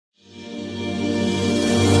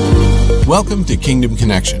Welcome to Kingdom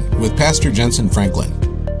Connection with Pastor Jentezen Franklin.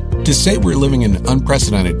 To say we're living in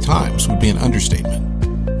unprecedented times would be an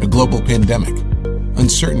understatement. A global pandemic,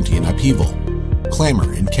 uncertainty and upheaval,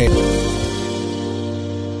 clamor and chaos.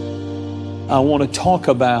 I want to talk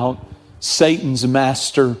about Satan's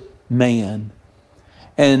master man.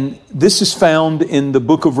 And this is found in the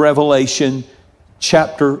book of Revelation,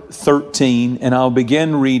 chapter 13. And I'll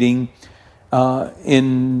begin reading with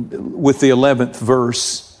the 11th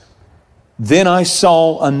verse. Then I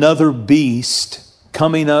saw another beast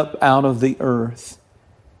coming up out of the earth.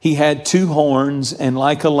 He had 2 horns, and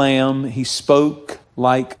like a lamb, he spoke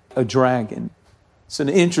like a dragon. It's an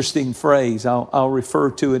interesting phrase. I'll refer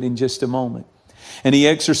to it in just a moment. And he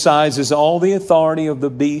exercises all the authority of the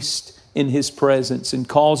beast in his presence and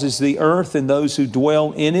causes the earth and those who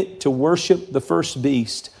dwell in it to worship the first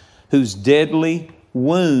beast, whose deadly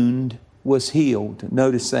wound was healed.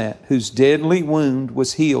 Notice that. Whose deadly wound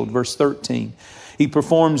was healed. Verse 13. He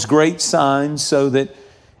performs great signs so that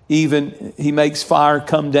even he makes fire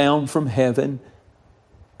come down from heaven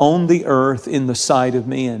on the earth in the sight of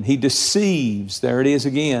men. He deceives, there it is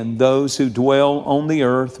again, those who dwell on the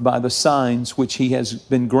earth by the signs which he has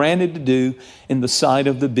been granted to do in the sight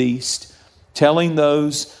of the beast, telling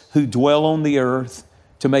those who dwell on the earth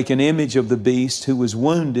to make an image of the beast who was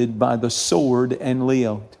wounded by the sword and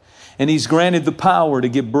lived. And he's granted the power to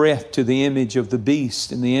give breath to the image of the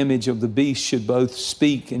beast. And the image of the beast should both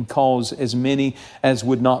speak and cause as many as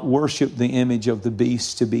would not worship the image of the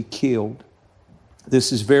beast to be killed.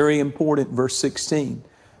 This is very important, verse 16.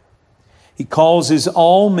 He causes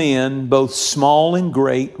all men, both small and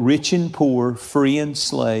great, rich and poor, free and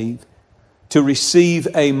slave, to receive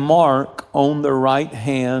a mark on their right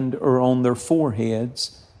hand or on their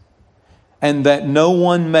foreheads, and that no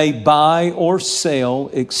one may buy or sell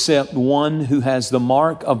except one who has the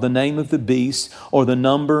mark of the name of the beast or the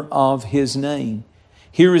number of his name.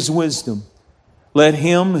 Here is wisdom. Let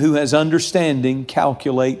him who has understanding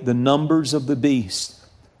calculate the numbers of the beast,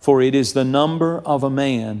 for it is the number of a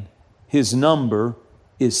man. His number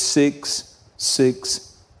is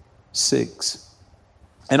 666.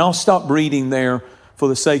 And I'll stop reading there for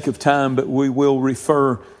the sake of time, but we will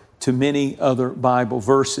refer to many other Bible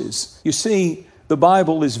verses. You see, the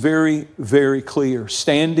Bible is very, very clear.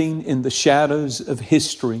 Standing in the shadows of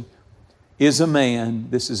history is a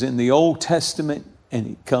man. This is in the Old Testament, and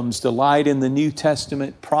it comes to light in the New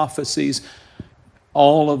Testament. Prophecies,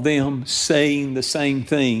 all of them saying the same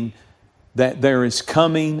thing, that there is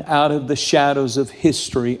coming out of the shadows of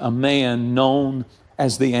history a man known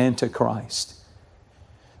as the Antichrist.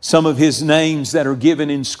 Some of his names that are given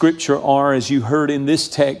in Scripture are, as you heard in this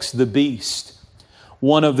text, the beast.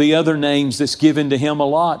 One of the other names that's given to him a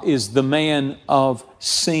lot is the man of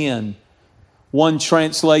sin. One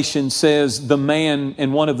translation says the man,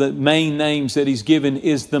 and one of the main names that he's given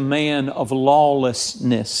is the man of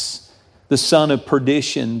lawlessness, the son of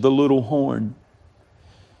perdition, the little horn.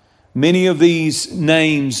 Many of these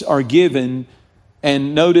names are given,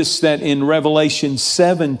 and notice that in Revelation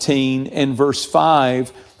 17 and verse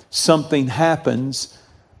 5, something happens.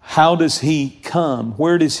 How does he come?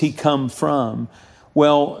 Where does he come from?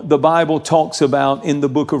 Well, the Bible talks about in the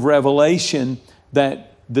book of Revelation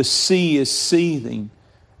that the sea is seething,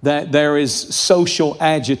 that there is social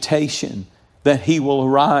agitation that he will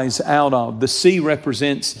arise out of. The sea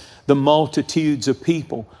represents the multitudes of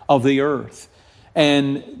people of the earth.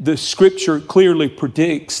 And the Scripture clearly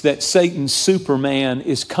predicts that Satan's Superman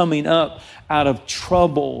is coming up out of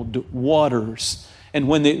troubled waters. And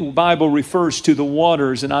when the Bible refers to the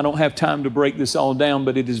waters, and I don't have time to break this all down,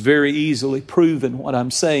 but it is very easily proven what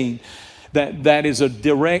I'm saying, that is a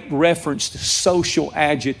direct reference to social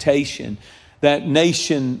agitation. That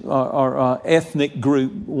nation or ethnic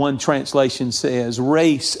group, one translation says,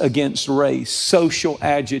 race against race, social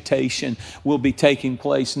agitation will be taking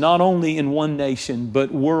place, not only in one nation,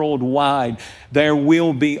 but worldwide. There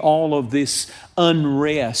will be all of this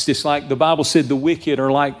unrest. It's like the Bible said, the wicked are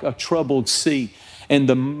like a troubled sea, and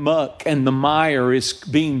the muck and the mire is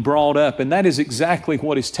being brought up. And that is exactly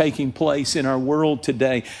what is taking place in our world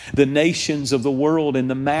today. The nations of the world and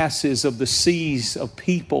the masses of the seas of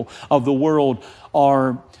people of the world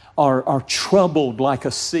are troubled like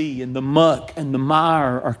a sea, and the muck and the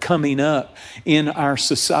mire are coming up in our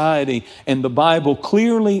society. And the Bible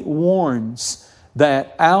clearly warns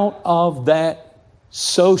that out of that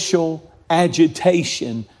social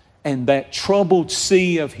agitation and that troubled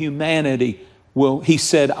sea of humanity, well, he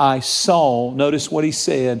said, I saw, notice what he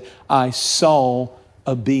said, I saw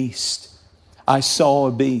a beast. I saw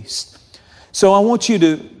a beast. So I want you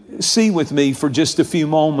to see with me for just a few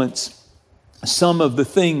moments some of the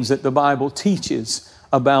things that the Bible teaches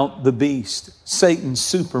about the beast, Satan's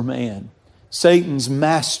Superman, Satan's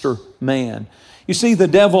master man. You see, the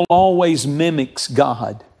devil always mimics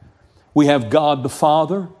God. We have God the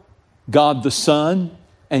Father, God the Son,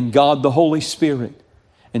 and God the Holy Spirit.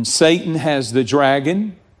 And Satan has the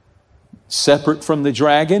dragon. Separate from the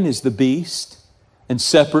dragon is the beast. And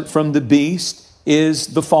separate from the beast is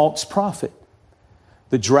the false prophet.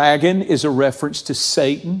 The dragon is a reference to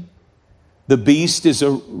Satan. The beast is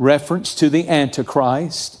a reference to the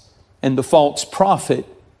Antichrist. And the false prophet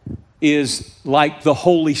is like the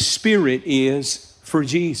Holy Spirit is for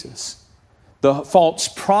Jesus. The false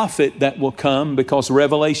prophet that will come, because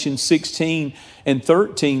Revelation 16 and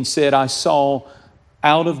 13 said, I saw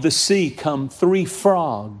out of the sea come 3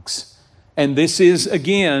 frogs. And this is,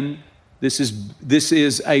 again, this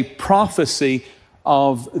is a prophecy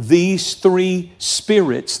of these 3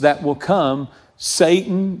 spirits that will come: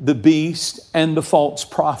 Satan, the beast, and the false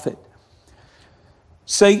prophet.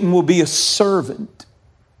 Satan will be a servant,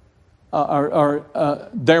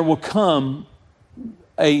 there will come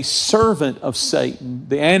a servant of Satan.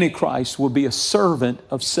 The Antichrist will be a servant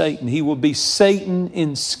of Satan. He will be Satan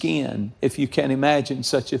in skin, if you can imagine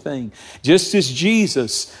such a thing. Just as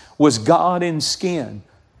Jesus was God in skin,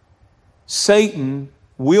 Satan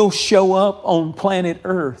will show up on planet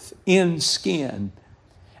Earth in skin.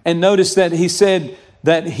 And notice that he said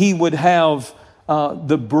that he would have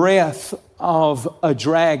the breath of a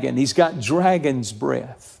dragon. He's got dragon's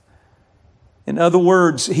breath. In other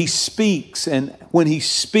words, he speaks, and when he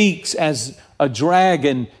speaks as a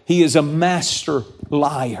dragon, he is a master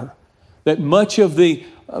liar. That much of the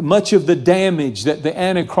damage that the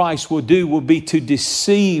Antichrist will do will be to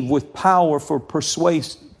deceive with powerful,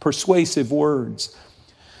 persuasive words.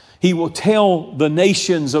 He will tell the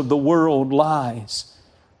nations of the world lies.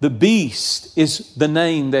 The beast is the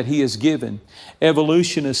name that he is given.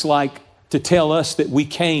 Evolutionists like to tell us that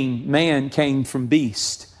man came from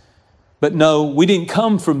beast. But no, we didn't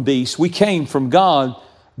come from beast. We came from God.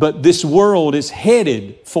 But this world is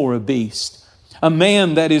headed for a beast. A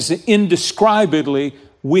man that is indescribably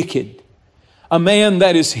wicked. A man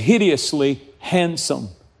that is hideously handsome.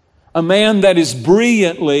 A man that is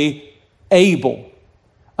brilliantly able.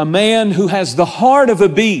 A man who has the heart of a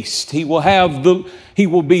beast. He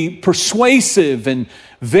will be persuasive and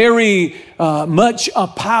very much a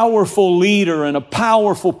powerful leader and a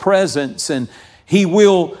powerful presence. And he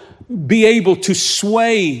will be able to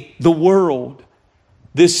sway the world.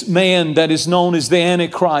 This man that is known as the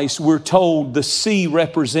Antichrist, we're told the sea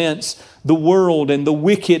represents the world and the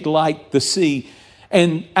wicked like the sea.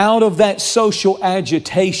 And out of that social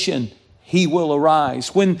agitation, he will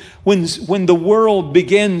arise. When the world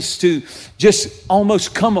begins to just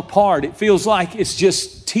almost come apart, it feels like it's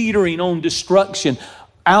just teetering on destruction.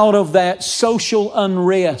 Out of that social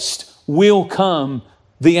unrest will come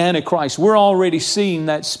the Antichrist. We're already seeing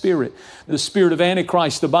that spirit. The spirit of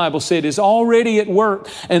Antichrist, the Bible said, is already at work.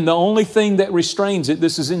 And the only thing that restrains it,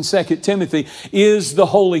 this is in 2 Timothy, is the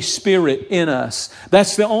Holy Spirit in us.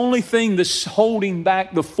 That's the only thing that's holding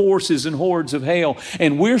back the forces and hordes of hell.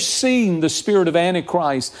 And we're seeing the spirit of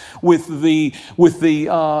Antichrist with the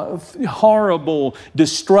horrible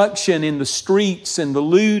destruction in the streets and the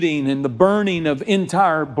looting and the burning of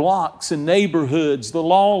entire blocks and neighborhoods, the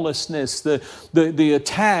lawlessness, the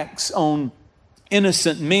attacks on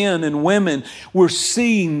innocent men and women. We're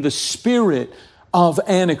seeing the spirit of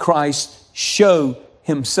Antichrist show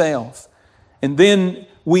himself. And then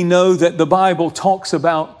we know that the Bible talks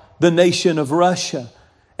about the nation of Russia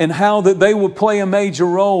and how that they will play a major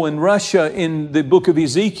role. In Russia, in the book of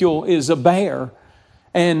Ezekiel, is a bear.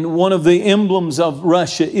 And one of the emblems of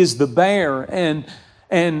Russia is the bear. And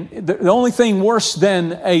the only thing worse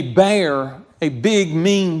than a bear, a big,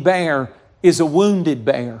 mean bear, is a wounded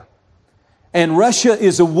bear. And Russia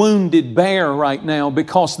is a wounded bear right now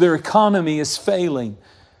because their economy is failing.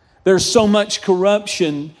 There's so much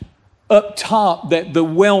corruption up top that the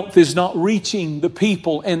wealth is not reaching the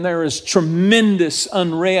people, and there is tremendous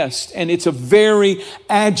unrest. And it's a very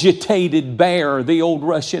agitated bear, the old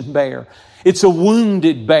Russian bear. It's a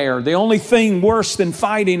wounded bear. The only thing worse than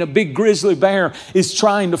fighting a big grizzly bear is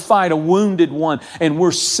trying to fight a wounded one. And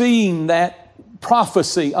we're seeing that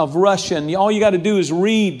prophecy of Russia. And all you got to do is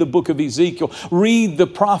read the book of Ezekiel, read the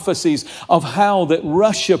prophecies of how that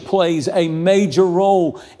Russia plays a major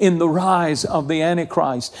role in the rise of the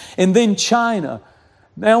Antichrist. And then China.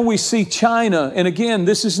 Now we see China, and again,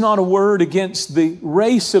 this is not a word against the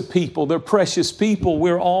race of people. They're precious people.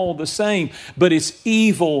 We're all the same. But it's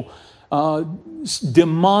evil,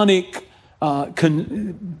 demonic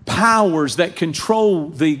powers that control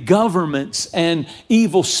the governments, and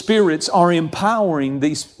evil spirits are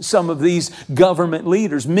empowering some of these government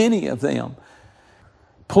leaders, many of them.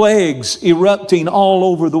 Plagues erupting all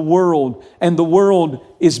over the world, and the world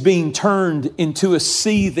is being turned into a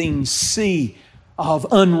seething sea of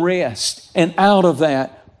unrest. And out of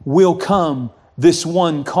that will come this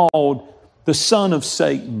one called the son of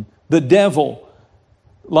Satan, the devil,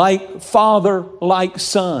 like father, like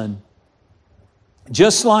son.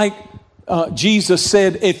 Just like Jesus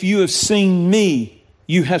said, if you have seen me,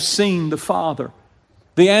 you have seen the Father.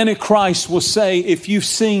 The Antichrist will say, if you've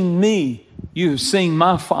seen me, you have seen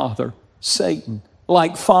my father, Satan,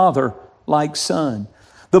 like father, like son.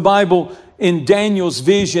 The Bible in Daniel's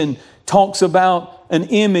vision talks about an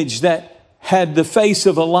image that had the face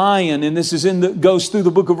of a lion, and this is goes through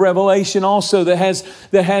the book of Revelation also, that has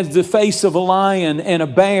the face of a lion and a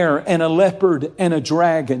bear and a leopard and a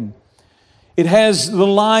dragon. It has the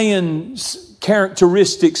lion's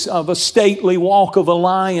characteristics of a stately walk of a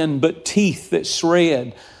lion, but teeth that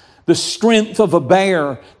shred. The strength of a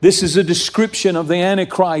bear. This is a description of the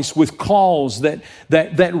Antichrist with claws that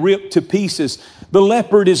rip to pieces. The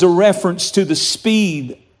leopard is a reference to the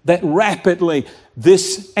speed that rapidly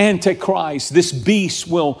this Antichrist, this beast,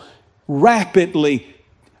 will rapidly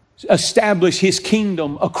establish his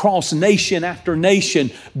kingdom across nation after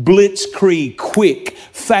nation. Blitzkrieg, quick,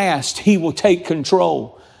 fast, he will take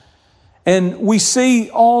control. And we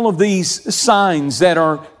see all of these signs that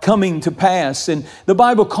are coming to pass. And the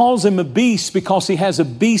Bible calls him a beast because he has a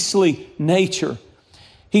beastly nature.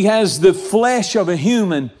 He has the flesh of a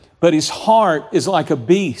human, but his heart is like a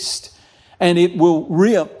beast. And it will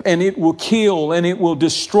rip, and it will kill, and it will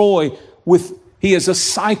destroy. He is a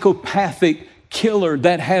psychopathic killer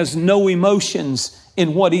that has no emotions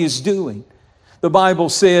in what he is doing. The Bible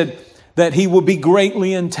said that he will be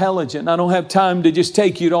greatly intelligent. I don't have time to just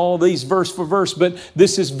take you to all these verse for verse, but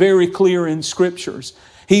this is very clear in Scriptures.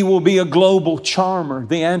 He will be a global charmer,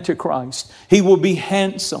 the Antichrist. He will be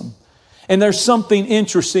handsome. And there's something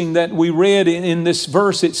interesting that we read in this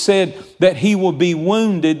verse. It said that he will be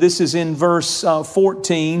wounded. This is in verse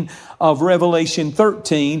 14 of Revelation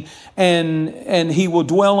 13. And he will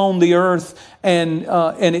dwell on the earth. And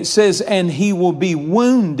it says, and he will be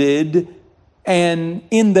wounded and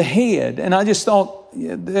in the head. And I just thought,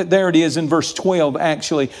 there it is in verse 12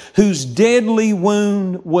 actually, whose deadly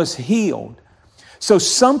wound was healed. So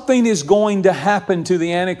something is going to happen to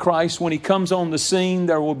the Antichrist when he comes on the scene.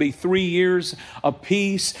 There will be 3 years of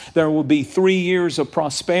peace. There will be 3 years of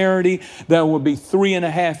prosperity. There will be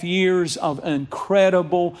 3.5 years of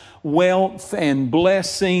incredible wealth and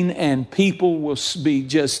blessing, and people will be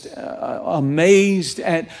just amazed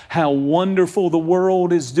at how wonderful the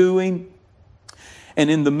world is doing.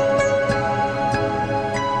 And in the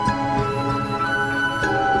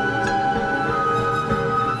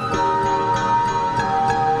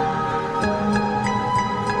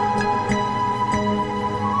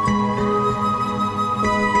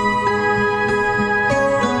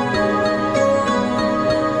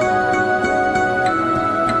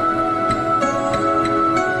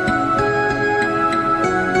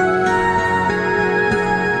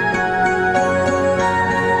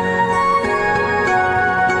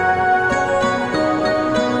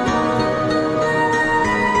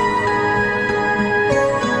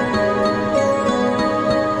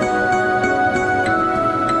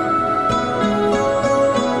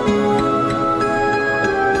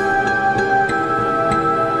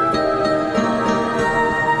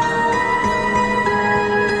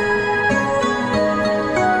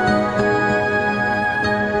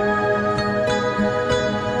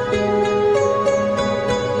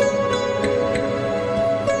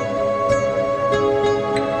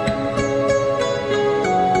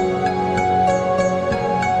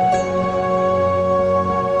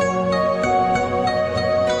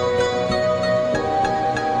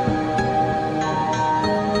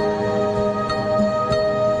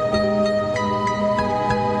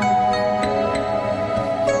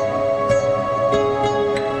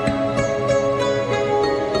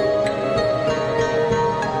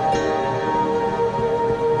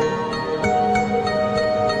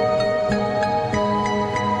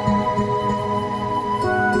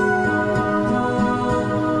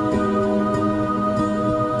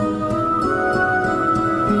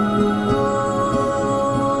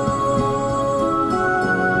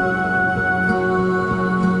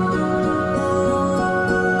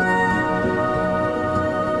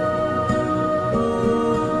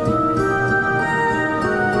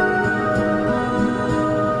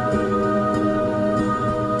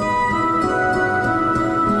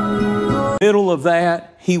middle of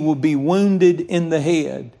that, he will be wounded in the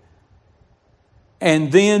head.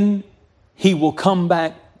 And then he will come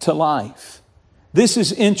back to life. This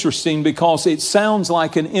is interesting because it sounds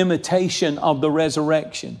like an imitation of the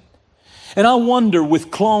resurrection. And I wonder with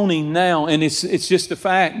cloning now, and it's just a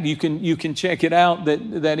fact, you can check it out,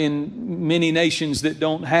 that in many nations that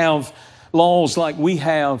don't have laws like we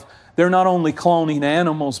have, they're not only cloning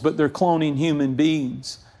animals, but they're cloning human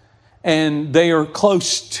beings. And they are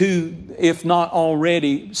close to, if not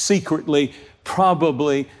already, secretly,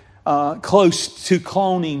 probably close to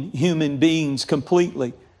cloning human beings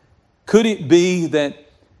completely. Could it be that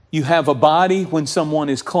you have a body when someone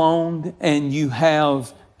is cloned, and you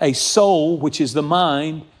have a soul, which is the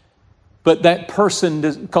mind, but that person,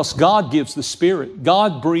 because God gives the spirit.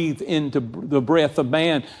 God breathed into the breath of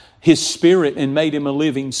man His spirit and made him a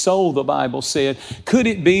living soul, the Bible said. Could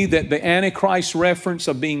it be that the Antichrist reference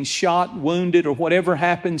of being shot, wounded, or whatever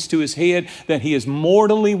happens to his head, that he is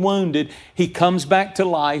mortally wounded, he comes back to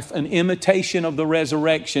life, an imitation of the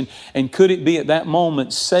resurrection? And could it be at that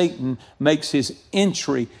moment Satan makes his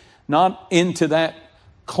entry, not into that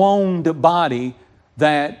cloned body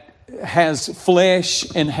that has flesh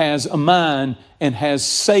and has a mind and has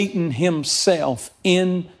Satan himself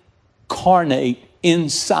incarnate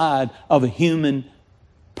inside of a human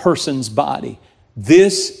person's body?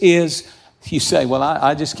 This is, you say, well,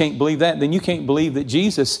 I just can't believe that. Then you can't believe that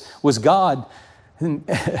Jesus was God,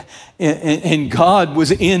 and God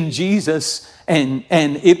was in Jesus, and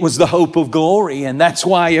it was the hope of glory. And that's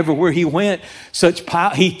why everywhere he went, such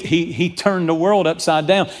power, he turned the world upside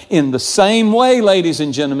down. In the same way, ladies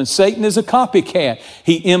and gentlemen, Satan is a copycat.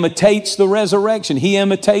 He imitates the resurrection. He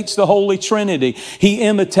imitates the Holy Trinity. He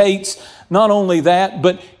imitates not only that,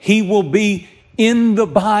 but he will be in the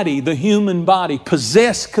body, the human body,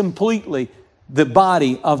 possess completely the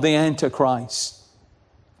body of the Antichrist.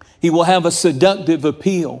 He will have a seductive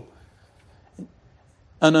appeal.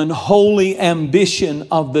 An unholy ambition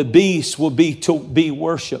of the beast will be to be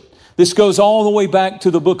worshiped. This goes all the way back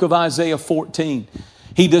to the book of Isaiah 14.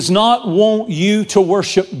 He does not want you to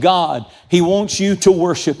worship God. He wants you to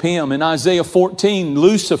worship Him. In Isaiah 14,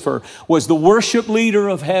 Lucifer was the worship leader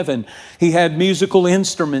of heaven. He had musical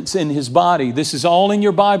instruments in his body. This is all in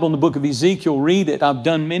your Bible in the book of Ezekiel. Read it. I've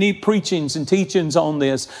done many preachings and teachings on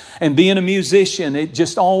this. And being a musician, it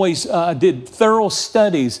just always did thorough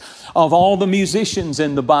studies of all the musicians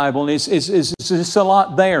in the Bible. And it's just a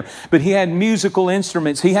lot there. But he had musical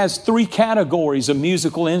instruments. He has 3 categories of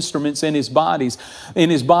musical instruments in his body.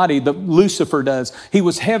 Lucifer does. He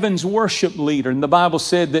was heaven's worship leader. And the Bible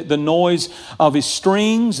said that the noise of his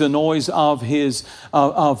strings, the noise of his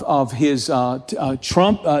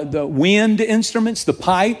trump, the wind instruments, the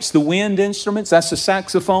pipes, the wind instruments, that's the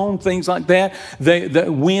saxophone, things like that.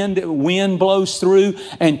 The wind blows through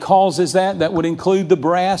and causes that. That would include the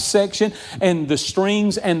brass section, and the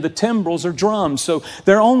strings and the timbrels are drums. So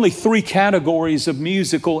there are only 3 categories of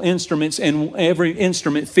musical instruments, and every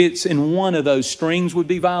instrument fits in one of those. Strings would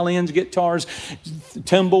be violins, guitars,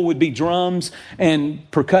 timbrel would be drums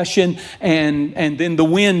and percussion, and then the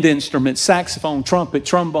wind instruments, saxophone, trumpet,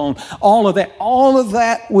 trombone, all of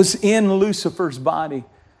that was in Lucifer's body.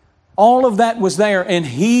 All of that was there, and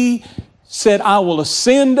he said, I will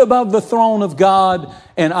ascend above the throne of God,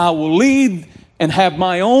 and I will lead and have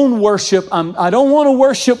my own worship. I don't want to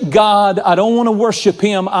worship God. I don't want to worship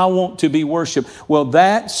Him. I want to be worshiped. Well,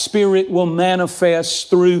 that spirit will manifest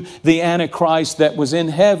through the Antichrist that was in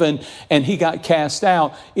heaven, and he got cast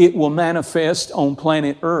out. It will manifest on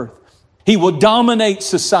planet Earth. He will dominate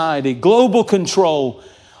society, global control.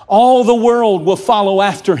 All the world will follow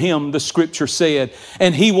after him, the Scripture said.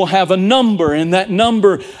 And he will have a number, and that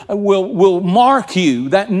number will mark you.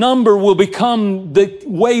 That number will become the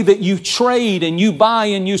way that you trade and you buy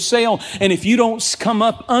and you sell. And if you don't come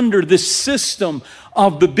up under this system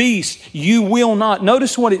of the beast, you will not.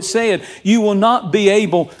 Notice what it said. You will not be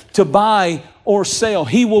able to buy or sell.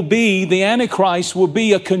 The Antichrist will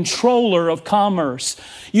be a controller of commerce.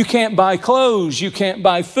 You can't buy clothes. You can't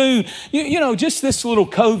buy food. You know, just this little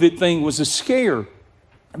COVID thing was a scare.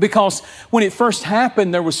 Because when it first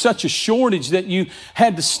happened, there was such a shortage that you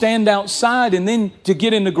had to stand outside and then to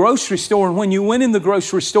get in the grocery store. And when you went in the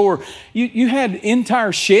grocery store, you had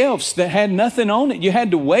entire shelves that had nothing on it. You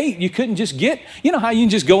had to wait. You couldn't just get, you know how you can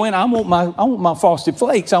just go in, I want my Frosted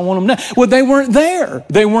Flakes. I want them now. Well, they weren't there.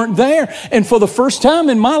 They weren't there. And for the first time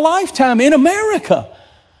in my lifetime in America,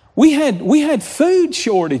 we had food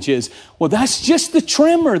shortages. Well, that's just the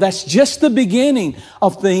tremor. That's just the beginning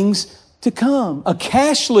of things to come. A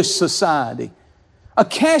cashless society. A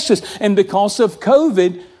cashless. And because of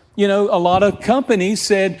COVID, You know, a lot of companies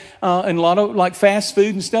said, and a lot of like fast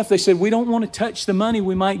food and stuff, they said, we don't want to touch the money,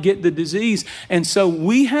 we might get the disease. And so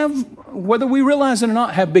we have, whether we realize it or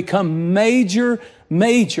not, have become major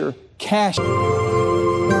cash.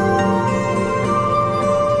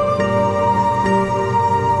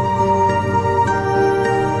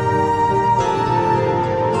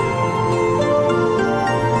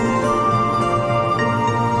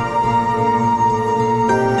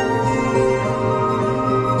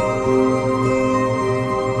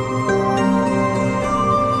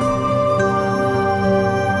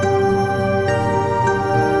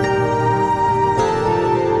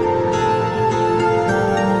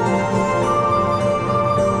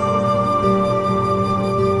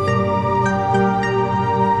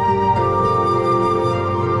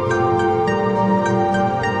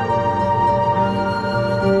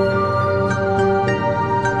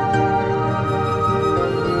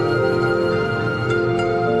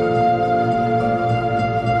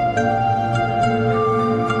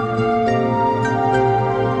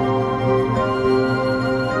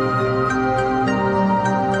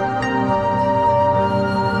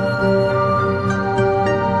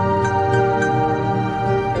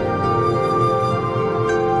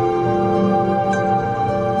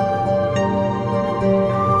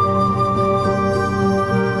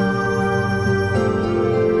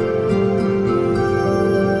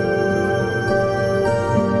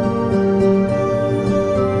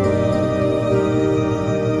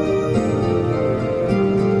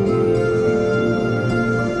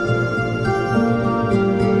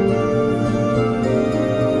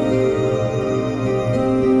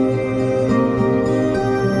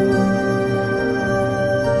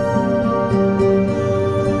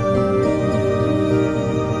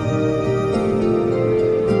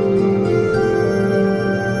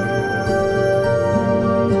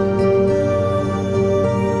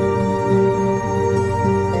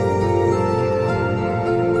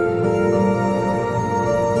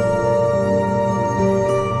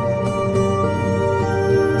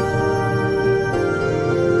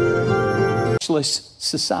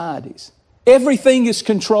 Societies. Everything is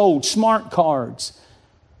controlled. Smart cards.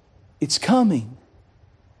 It's coming.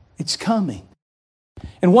 It's coming.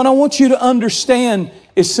 And what I want you to understand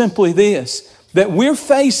is simply this, that we're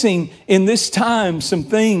facing in this time some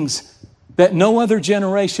things that no other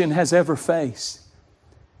generation has ever faced.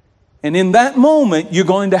 And in that moment, you're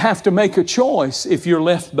going to have to make a choice if you're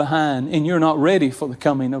left behind and you're not ready for the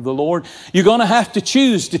coming of the Lord. You're going to have to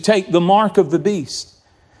choose to take the mark of the beast.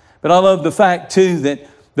 But I love the fact, too, that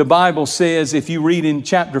the Bible says, if you read in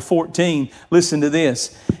chapter 14, listen to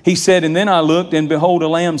this. He said, and then I looked, and behold, a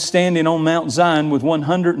lamb standing on Mount Zion with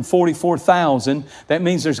 144,000. That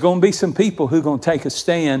means there's going to be some people who are going to take a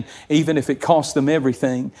stand, even if it costs them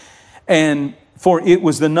everything. And for it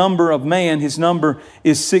was the number of man. His number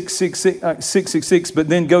is 666. But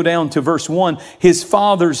then go down to verse 1. His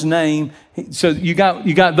father's name. So you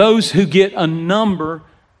got those who get a number,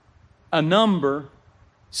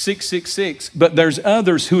 666, but there's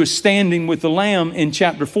others who are standing with the Lamb in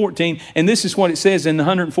chapter 14, and this is what it says in the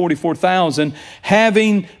 144,000,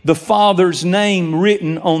 having the Father's name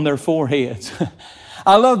written on their foreheads.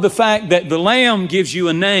 I love the fact that the Lamb gives you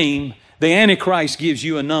a name, the Antichrist gives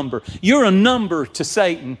you a number. You're a number to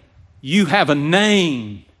Satan. You have a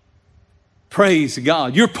name. Praise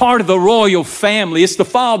God. You're part of the royal family. It's the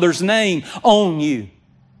Father's name on you.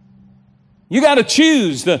 You got to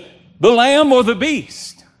choose the lamb or the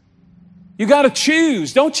beast. You got to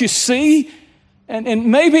choose, don't you see? And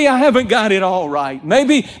maybe I haven't got it all right.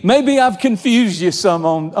 Maybe I've confused you some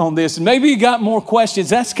on this. Maybe you got more questions.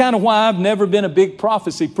 That's kind of why I've never been a big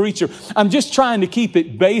prophecy preacher. I'm just trying to keep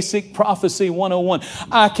it basic prophecy 101.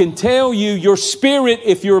 I can tell you your spirit,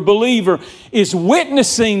 if you're a believer, is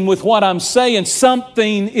witnessing with what I'm saying.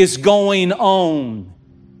 Something is going on.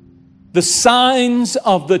 The signs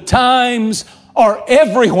of the times are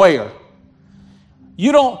everywhere.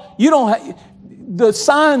 The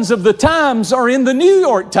signs of the times are in the New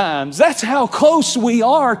York Times. That's how close we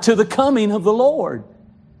are to the coming of the Lord.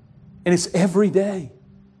 And it's every day.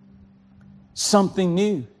 Something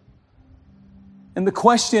new. And the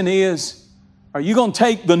question is, are you going to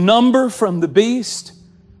take the number from the beast,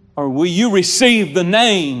 or will you receive the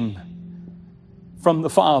name from the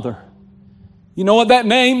Father? You know what that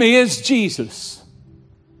name is? Jesus.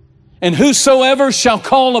 And whosoever shall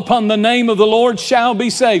call upon the name of the Lord shall be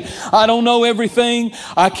saved. I don't know everything.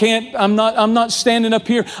 I'm not standing up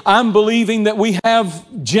here. I'm believing that we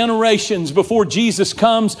have generations before Jesus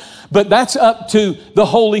comes, but that's up to the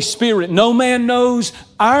Holy Spirit. No man knows.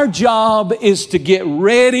 Our job is to get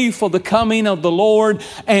ready for the coming of the Lord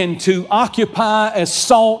and to occupy as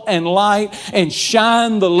salt and light and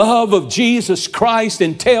shine the love of Jesus Christ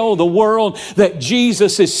and tell the world that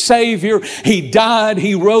Jesus is Savior. He died,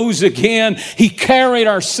 He rose again, He carried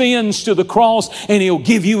our sins to the cross, and He'll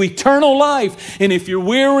give you eternal life. And if you're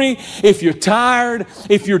weary, if you're tired,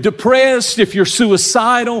 if you're depressed, if you're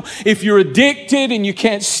suicidal, if you're addicted and you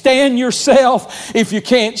can't stand yourself, if you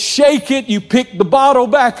can't shake it, you pick the bottle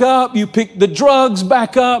back up, you pick the drugs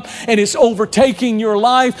back up, and it's overtaking your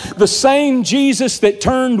life. The same Jesus that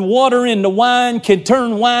turned water into wine can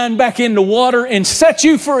turn wine back into water and set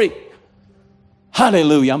you free.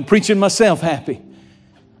 Hallelujah. I'm preaching myself happy.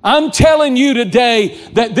 I'm telling you today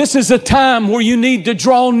that this is a time where you need to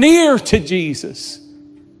draw near to Jesus.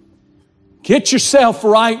 Get yourself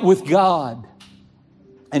right with God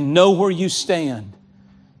and know where you stand,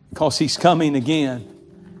 because He's coming again.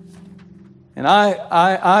 And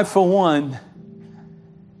I for one,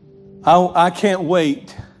 I can't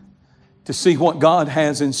wait to see what God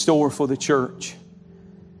has in store for the church,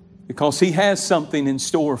 because He has something in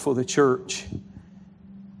store for the church.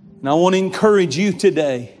 And I want to encourage you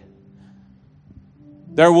today.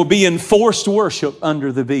 There will be enforced worship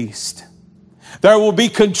under the beast. There will be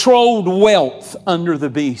controlled wealth under the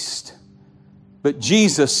beast. But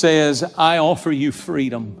Jesus says, I offer you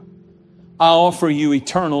freedom. I offer you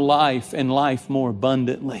eternal life and life more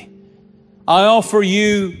abundantly. I offer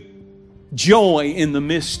you joy in the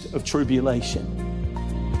midst of tribulation.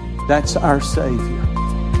 That's our Savior.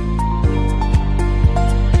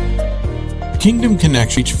 Kingdom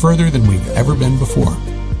Connect reach further than we've ever been before.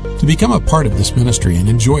 To become a part of this ministry and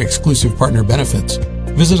enjoy exclusive partner benefits,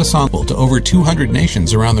 visit us on to over 200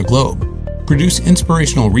 nations around the globe, produce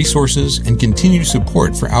inspirational resources, and continue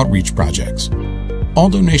support for outreach projects. All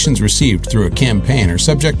donations received through a campaign are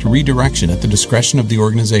subject to redirection at the discretion of the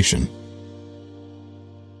organization.